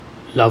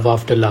Love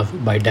After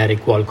Love by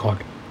Derek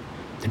Walcott.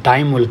 The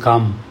time will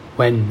come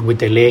when,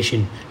 with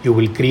elation, you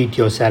will greet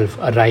yourself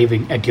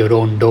arriving at your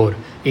own door,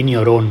 in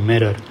your own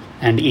mirror,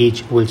 and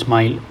each will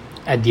smile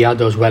at the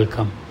other's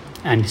welcome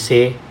and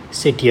say,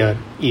 "Sit here,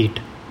 eat."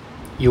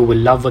 You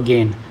will love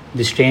again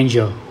the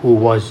stranger who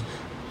was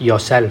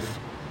yourself.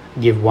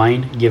 Give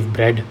wine, give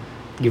bread,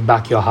 give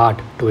back your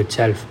heart to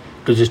itself,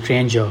 to the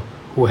stranger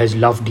who has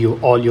loved you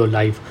all your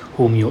life,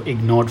 whom you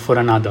ignored for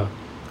another,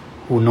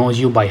 who knows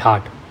you by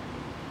heart.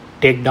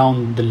 Take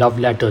down the love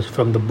letters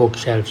from the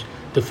bookshelves,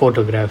 the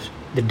photographs,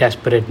 the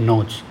desperate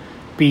notes.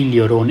 Peel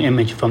your own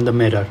image from the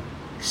mirror.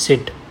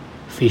 Sit,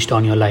 feast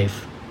on your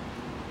life.